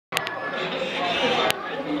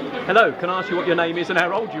Hello, can I ask you what your name is and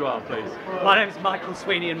how old you are, please? My name's Michael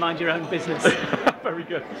Sweeney and mind your own business. Very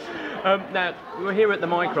good. Now, we're here at the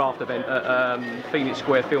Minecraft event at Phoenix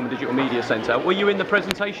Square Film and Digital Media Centre. Were you in the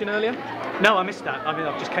presentation earlier? No, I missed that. I mean,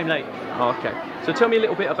 I just came late. Oh, okay. So tell me a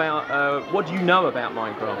little bit about, what do you know about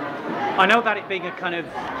Minecraft? I know about it being a kind of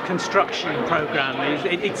construction program.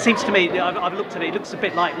 It seems to me, I've looked at it, it looks a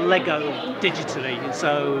bit like Lego digitally,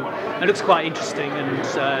 so it looks quite interesting, and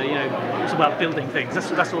you know, it's about building things.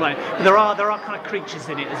 That's all I know. But there are kind of creatures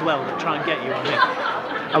in it as well that try and get you, I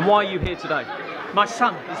think. And why are you here today? My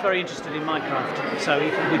son is very interested in Minecraft, so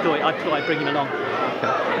I thought I'd bring him along.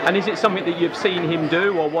 Okay. And is it something that you've seen him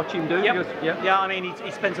do or watch him do? Yep. Yeah, I mean,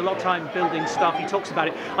 he spends a lot of time building stuff. He talks about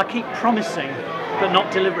it. I keep promising, but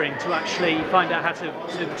not delivering, to actually find out how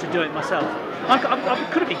to do it myself.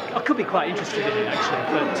 I could be quite interested in it,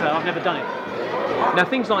 actually, but I've never done it. Now,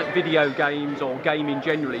 things like video games or gaming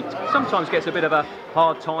generally sometimes gets a bit of a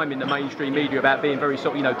hard time in the mainstream media about being very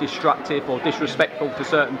sort of, you know, destructive or disrespectful to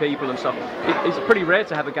certain people and stuff. It's pretty rare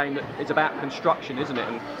to have a game that is about construction, isn't it?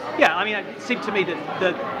 And yeah, I mean, it seemed to me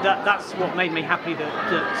that's what made me happy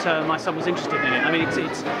that my son was interested in it. I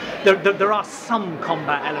mean, there are some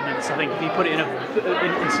combat elements, I think, if you put it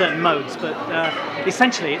in certain modes, but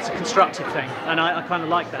essentially it's a constructive thing, and I kind of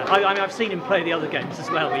like that. I mean, I've seen him play the other games as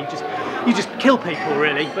well, where you just kill people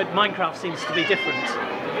really, but Minecraft seems to be different.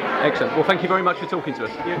 Excellent. Well, thank you very much for talking to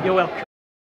us. You're welcome.